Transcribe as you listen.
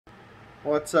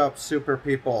What's up, super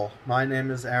people? My name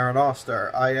is Aaron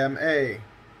Oster. I am a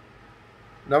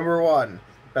 #1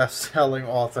 best-selling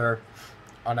author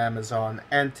on Amazon,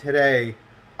 and today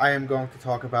I am going to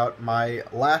talk about my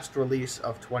last release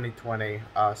of 2020,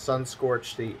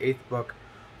 Sunscorch, the 8th book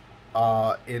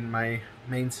in my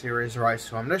main series, Rise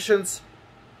to Omniscience.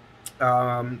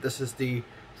 This is the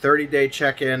 30-day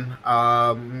check-in.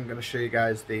 I'm going to show you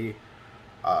guys the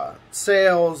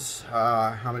sales,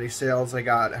 how many sales I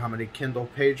got, how many Kindle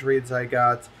page reads I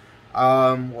got,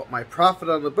 what my profit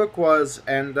on the book was,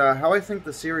 and how I think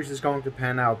the series is going to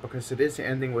pan out, because it is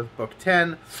ending with book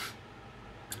 10.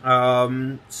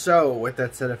 So, with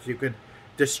that said, if you could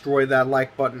destroy that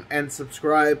like button and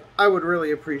subscribe, I would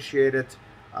really appreciate it.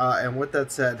 And with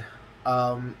that said,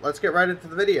 let's get right into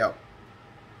the video.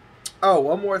 Oh,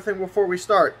 one more thing before we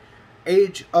start.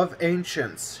 Age of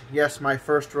Ancients. Yes, my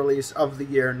first release of the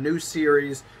year. New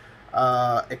series,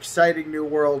 exciting new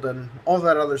world, and all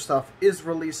that other stuff is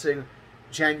releasing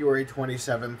January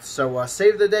 27th. So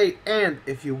save the date, and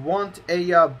if you want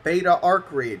a beta ARC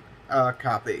read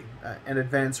copy, an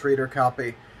advanced reader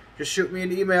copy, just shoot me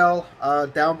an email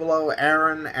down below,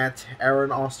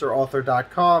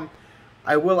 aaron@aaronosterauthor.com.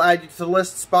 I will add you to the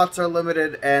list. Spots are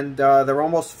limited, and they're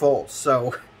almost full.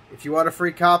 So if you want a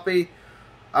free copy,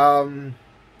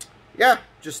 yeah,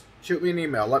 just shoot me an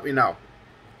email, let me know.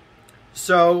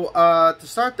 So, to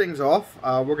start things off,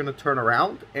 we're going to turn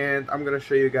around, and I'm going to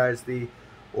show you guys the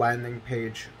landing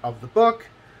page of the book.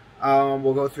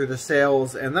 We'll go through the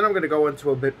sales, and then I'm going to go into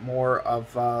a bit more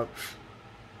of,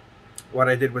 what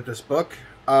I did with this book.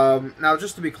 Now,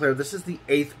 just to be clear, this is the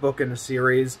 8th book in the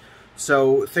series,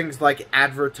 so things like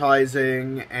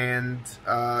advertising and,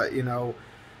 you know,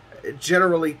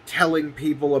 generally telling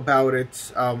people about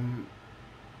it,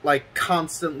 like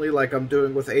constantly, like I'm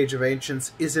doing with Age of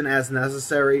Ancients, isn't as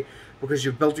necessary, because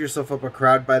you've built yourself up a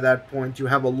crowd by that point. You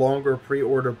have a longer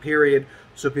pre-order period,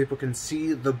 so people can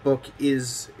see the book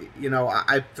is, you know,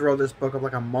 I throw this book up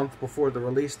like a month before the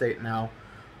release date now,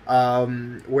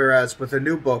 whereas with a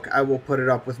new book, I will put it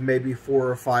up with maybe 4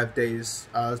 or 5 days,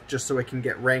 just so it can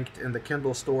get ranked in the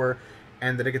Kindle store,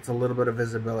 and that it gets a little bit of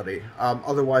visibility.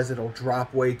 Otherwise, it'll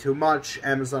drop way too much.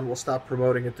 Amazon will stop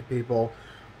promoting it to people.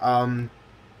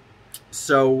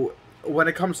 So, when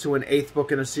it comes to an 8th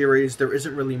book in a series, there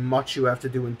isn't really much you have to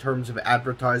do in terms of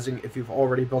advertising if you've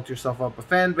already built yourself up a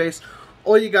fan base.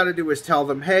 All you gotta do is tell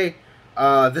them, hey,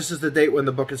 this is the date when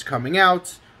the book is coming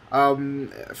out.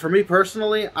 For me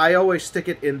personally, I always stick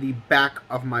it in the back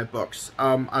of my books.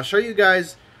 I'll show you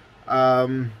guys,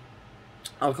 I'll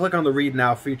click on the Read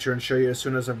Now feature and show you as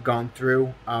soon as I've gone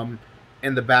through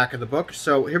in the back of the book.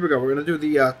 So here we go. We're going to do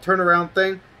the turnaround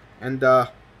thing, and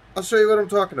I'll show you what I'm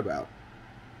talking about.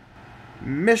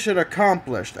 Mission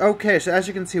accomplished. Okay, so as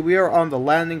you can see, we are on the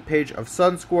landing page of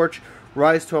Sunscorch,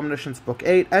 Rise to Omniscience Book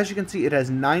 8. As you can see, it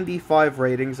has 95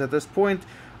 ratings at this point,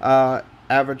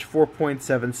 average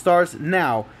 4.7 stars.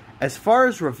 Now, as far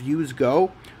as reviews go,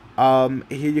 here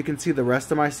you can see the rest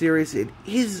of my series. It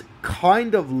is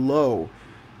kind of low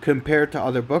compared to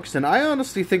other books, and I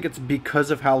honestly think it's because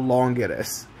of how long it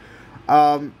is.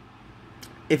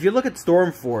 If you look at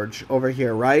Stormforge over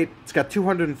here, right, it's got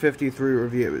 253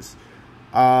 reviews.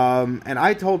 And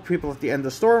I told people at the end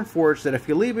of Stormforge that if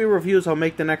you leave me reviews, I'll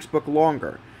make the next book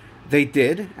longer. They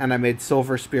did, and I made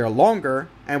Silver Spear longer,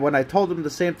 and when I told them the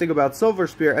same thing about Silver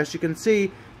Spear, as you can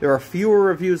see, there are fewer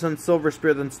reviews on Silver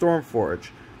Spear than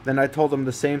Stormforge. Then I told them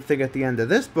the same thing at the end of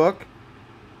this book.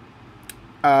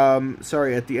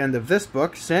 At the end of this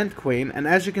book, Sand Queen, and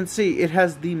as you can see, it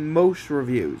has the most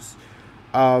reviews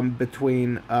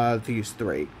between these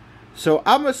three. So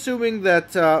I'm assuming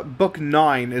that book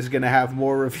 9 is going to have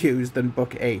more reviews than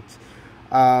book 8.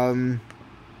 So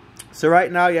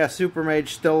right now, yeah, Supermage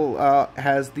still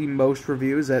has the most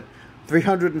reviews at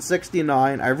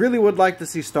 369. I really would like to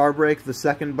see Starbreak, the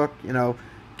second book, you know,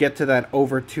 get to that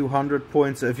over 200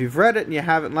 points. So if you've read it and you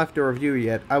haven't left a review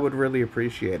yet, I would really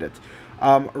appreciate it.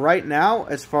 Right now,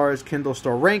 as far as Kindle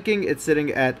Store ranking, it's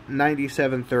sitting at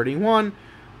 9731,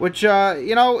 which,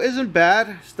 you know, isn't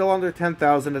bad. Still under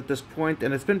 10,000 at this point,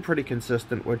 and it's been pretty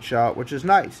consistent, which is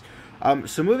nice.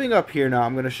 So moving up here now,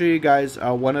 I'm going to show you guys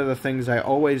one of the things I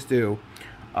always do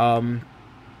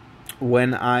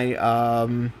when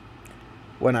I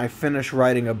finish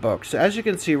writing a book. So as you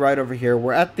can see right over here,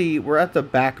 we're at the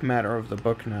back matter of the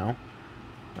book now.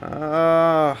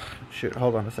 Shoot,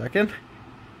 hold on a second.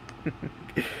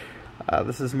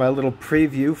 This is my little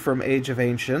preview from Age of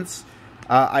Ancients.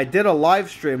 I did a live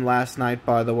stream last night,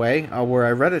 by the way, where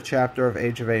I read a chapter of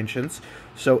Age of Ancients.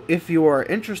 So if you are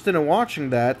interested in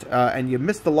watching that, and you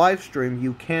missed the live stream,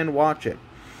 you can watch it.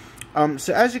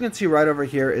 So as you can see right over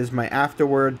here is my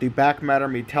afterword, the back matter,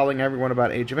 me telling everyone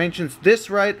about Age of Ancients. This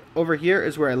right over here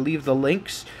is where I leave the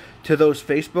links to those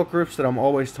Facebook groups that I'm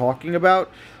always talking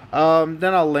about.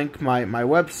 Then I'll link my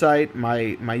website,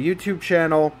 my YouTube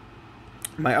channel,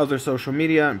 my other social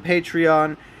media, and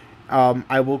Patreon.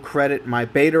 I will credit my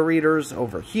beta readers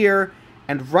over here.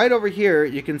 And right over here,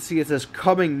 you can see it says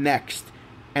coming next.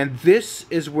 And this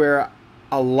is where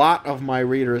a lot of my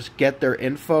readers get their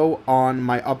info on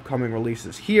my upcoming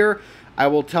releases. Here, I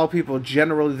will tell people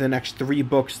generally the next 3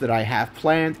 books that I have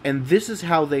planned, and this is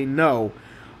how they know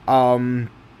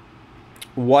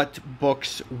what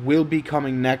books will be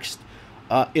coming next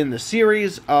in the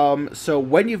series. So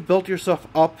when you've built yourself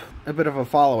up a bit of a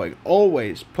following,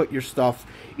 always put your stuff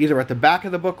either at the back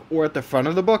of the book or at the front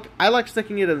of the book. I like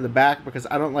sticking it in the back because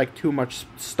I don't like too much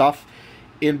stuff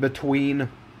in between,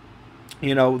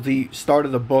 you know, the start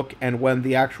of the book and when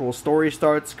the actual story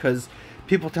starts, because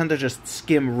people tend to just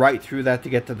skim right through that to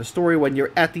get to the story. When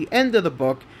you're at the end of the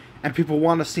book and people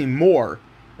want to see more,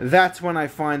 that's when I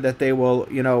find that they will,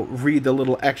 you know, read the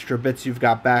little extra bits you've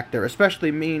got back there.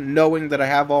 Especially me, knowing that I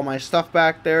have all my stuff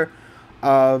back there,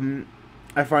 I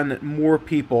find that more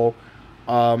people,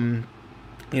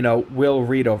 you know, will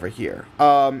read over here.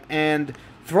 And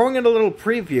throwing in a little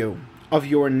preview of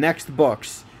your next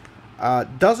books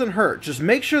doesn't hurt. Just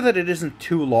make sure that it isn't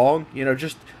too long, you know,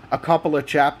 just a couple of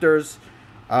chapters,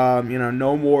 you know,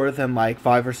 no more than like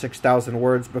 5,000 or 6,000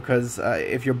 words, because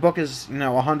if your book is, you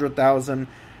know, 100,000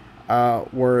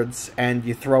 words and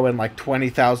you throw in like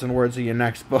 20,000 words of your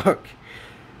next book,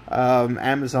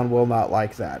 Amazon will not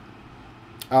like that.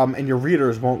 And your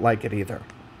readers won't like it either.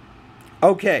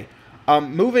 Okay,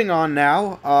 moving on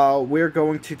now, we're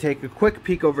going to take a quick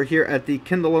peek over here at the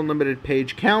Kindle Unlimited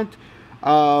page count.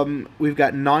 We've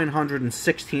got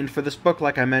 916 for this book.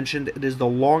 Like I mentioned, it is the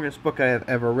longest book I have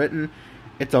ever written.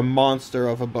 It's a monster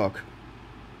of a book.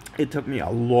 It took me a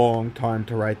long time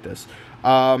to write this.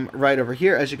 Right over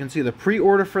here, as you can see, the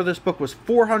pre-order for this book was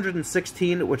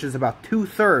 416, which is about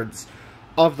 2/3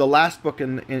 of the last book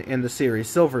in the series,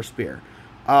 Silver Spear.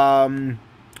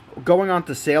 Going on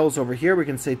to sales over here, we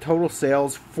can say total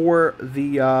sales for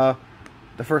the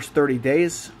first 30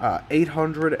 days,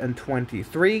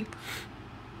 823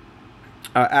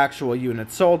 actual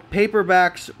units sold.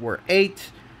 Paperbacks were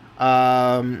 8.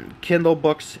 Kindle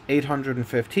books,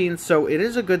 815. So it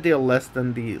is a good deal less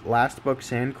than the last book,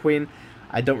 Sand Queen.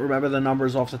 I don't remember the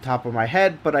numbers off the top of my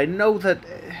head, but I know that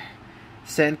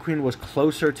Sand Queen was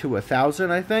closer to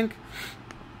 1,000, I think.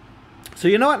 So,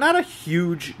 you know what? Not a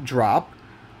huge drop,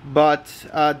 but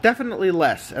definitely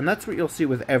less. And that's what you'll see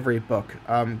with every book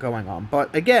going on.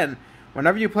 But again,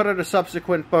 whenever you put out a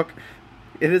subsequent book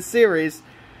in a series,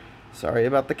 sorry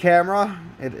about the camera,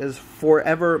 it is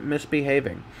forever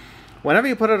misbehaving. Whenever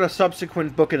you put out a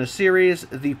subsequent book in a series,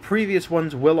 the previous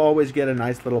ones will always get a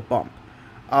nice little bump.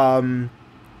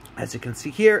 As you can see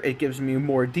here, it gives me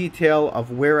more detail of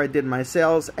where I did my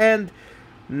sales, and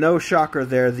no shocker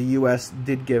there, the US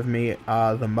did give me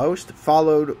the most,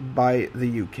 followed by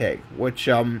the UK, which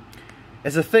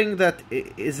is a thing that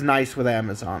is nice with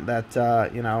Amazon, that,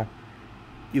 you know,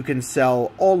 you can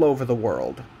sell all over the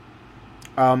world.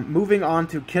 Moving on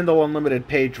to Kindle Unlimited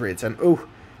page reads, and ooh,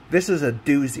 this is a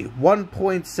doozy.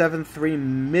 1.73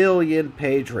 million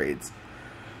page reads.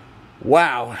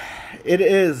 Wow, it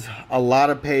is a lot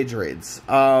of page reads.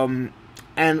 And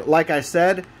like I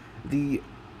said, the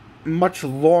much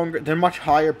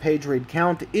higher page read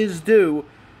count is due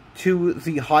to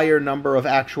the higher number of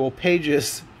actual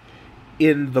pages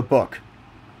in the book.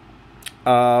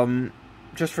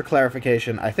 Just for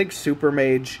clarification, I think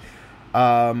Supermage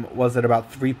was at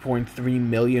about 3.3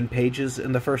 million pages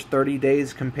in the first 30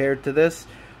 days compared to this.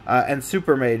 And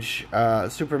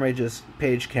Supermage's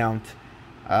page count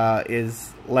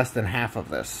is less than half of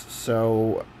this.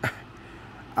 So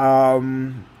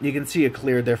you can see a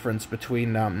clear difference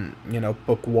between, you know,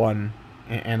 book 1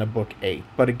 and a book 8.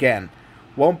 But again,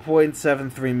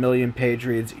 1.73 million page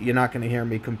reads, you're not going to hear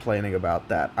me complaining about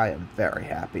that. I am very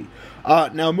happy.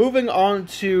 Now, moving on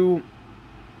to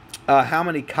how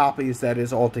many copies that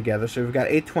is altogether. So we've got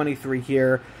 823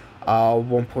 here,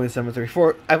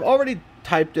 1.734. I've already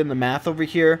typed in the math over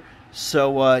here.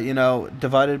 So, you know,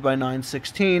 divided by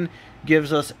 916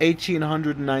 gives us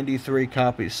 1,893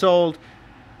 copies sold.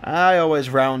 I always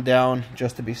round down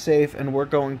just to be safe, and we're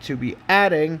going to be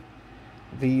adding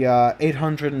the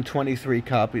 823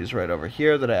 copies right over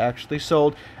here that I actually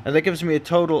sold, and that gives me a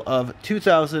total of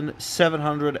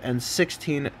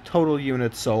 2,716 total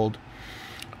units sold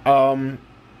of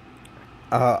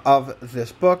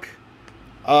this book.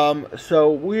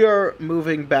 So we are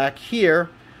moving back here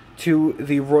to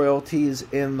the royalties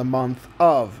in the month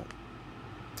of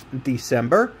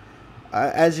December.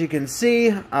 As you can see,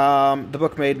 the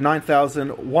book made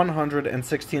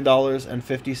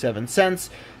 $9,116.57.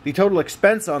 The total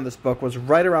expense on this book was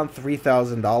right around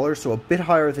 $3,000, so a bit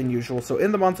higher than usual. So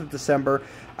in the month of December,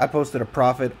 I posted a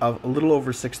profit of a little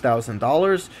over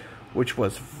 $6,000, which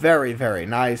was very, very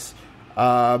nice.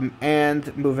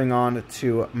 And moving on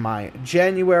to my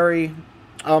January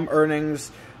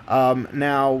earnings,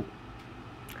 now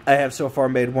I have so far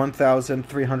made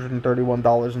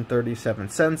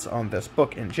 $1,331.37 on this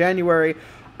book in January.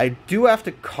 I do have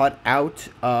to cut out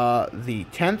the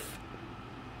 10th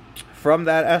from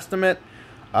that estimate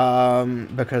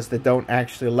because they don't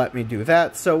actually let me do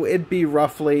that. So it'd be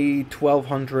roughly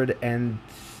 $1,285,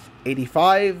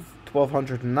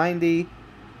 $1,290,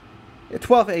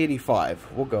 $1,285.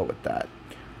 We'll go with that.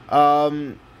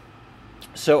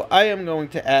 So I am going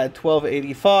to add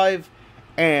 $1,285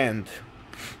 and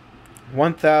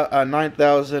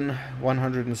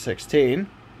 9,116.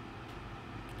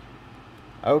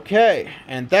 Okay,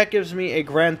 and that gives me a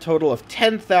grand total of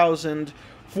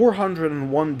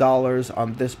 $10,401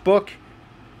 on this book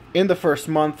in the first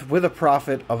month, with a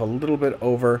profit of a little bit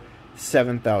over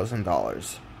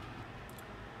 $7,000.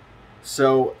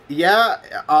 So yeah,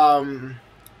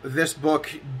 this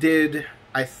book did,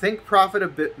 I think, profit a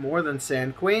bit more than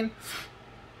Sand Queen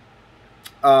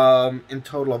in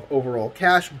total of overall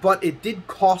cash, but it did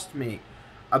cost me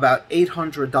about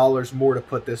 $800 more to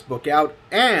put this book out,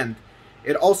 and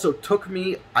it also took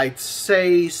me, I'd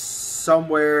say,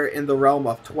 somewhere in the realm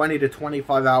of 20 to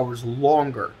 25 hours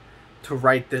longer to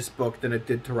write this book than it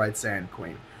did to write Sand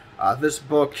Queen. This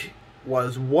book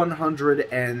was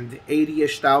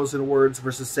 180-ish thousand words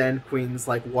versus Sand Queen's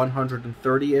like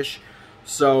 130-ish,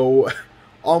 so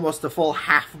almost a full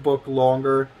half book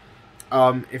longer.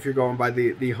 If you're going by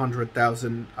the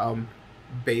 100,000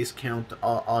 base count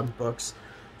on books.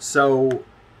 So,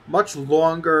 much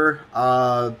longer,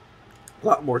 a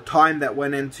lot more time that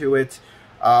went into it,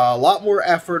 a lot more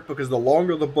effort, because the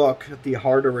longer the book, the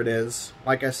harder it is.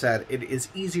 Like I said, it is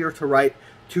easier to write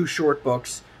 2 short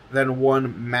books than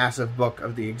 1 massive book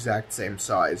of the exact same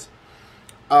size.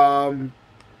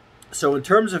 So in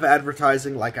terms of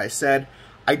advertising, like I said,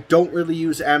 I don't really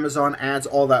use Amazon ads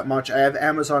all that much. I have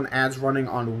Amazon ads running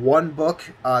on 1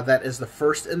 book that is the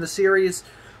first in the series,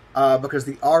 because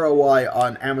the ROI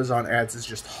on Amazon ads is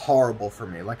just horrible for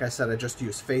me. Like I said, I just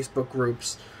use Facebook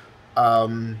groups,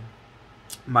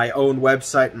 my own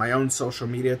website, my own social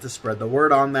media to spread the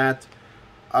word on that.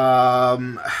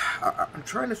 I'm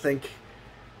trying to think.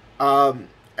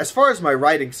 As far as my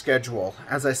writing schedule,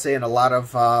 as I say in a lot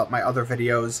of my other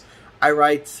videos, I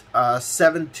write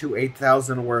 7,000 to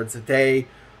 8,000 words a day.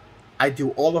 I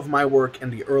do all of my work in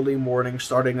the early morning,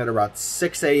 starting at about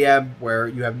 6 a.m., where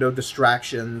you have no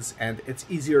distractions, and it's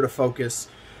easier to focus.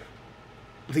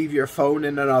 Leave your phone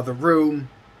in another room.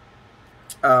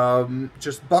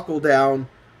 Just buckle down,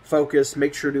 focus,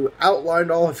 make sure to outline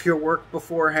all of your work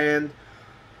beforehand.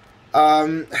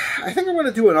 I think I'm going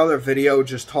to do another video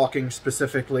just talking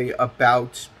specifically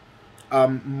about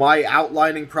my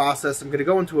outlining process. I'm going to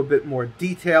go into a bit more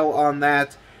detail on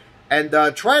that, and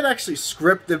try and actually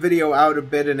script the video out a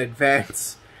bit in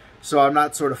advance, so I'm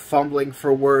not sort of fumbling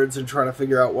for words and trying to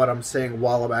figure out what I'm saying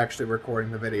while I'm actually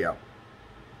recording the video.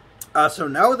 So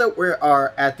now that we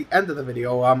are at the end of the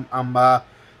video, I'm going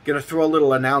to throw a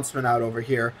little announcement out over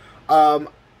here. I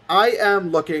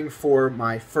am looking for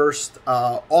my first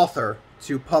author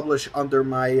to publish under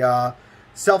my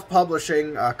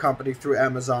self-publishing company through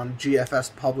Amazon,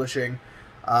 GFS Publishing.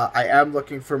 I am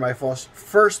looking for my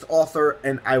first author,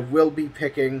 and I will be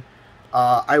picking,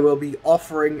 I will be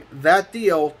offering that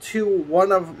deal to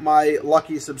one of my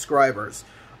lucky subscribers.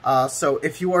 So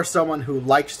if you are someone who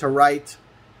likes to write,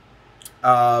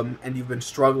 and you've been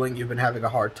struggling, you've been having a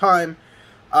hard time,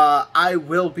 I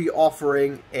will be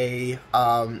offering a,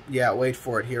 yeah, wait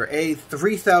for it here, a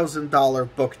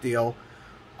 $3,000 book deal.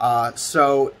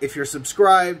 So if you're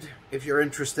subscribed, if you're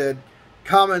interested,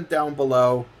 comment down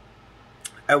below.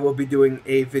 I will be doing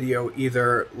a video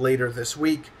either later this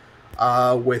week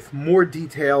with more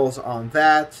details on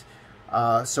that.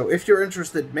 So if you're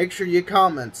interested, make sure you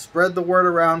comment. Spread the word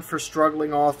around for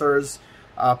struggling authors,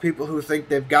 people who think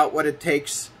they've got what it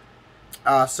takes.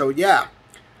 So yeah,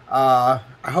 I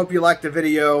hope you liked the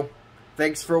video.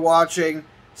 Thanks for watching.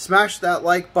 Smash that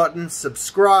like button,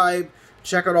 subscribe.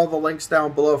 Check out all the links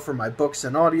down below for my books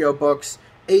and audiobooks.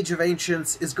 Age of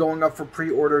Ancients is going up for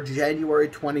pre-order January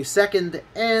 22nd,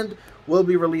 and will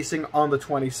be releasing on the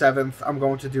 27th. I'm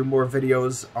going to do more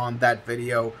videos on that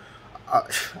video.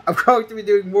 I'm going to be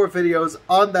doing more videos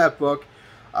on that book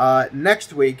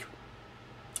next week.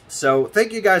 So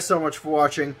thank you guys so much for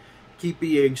watching. Keep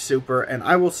being super, and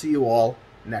I will see you all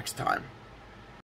next time.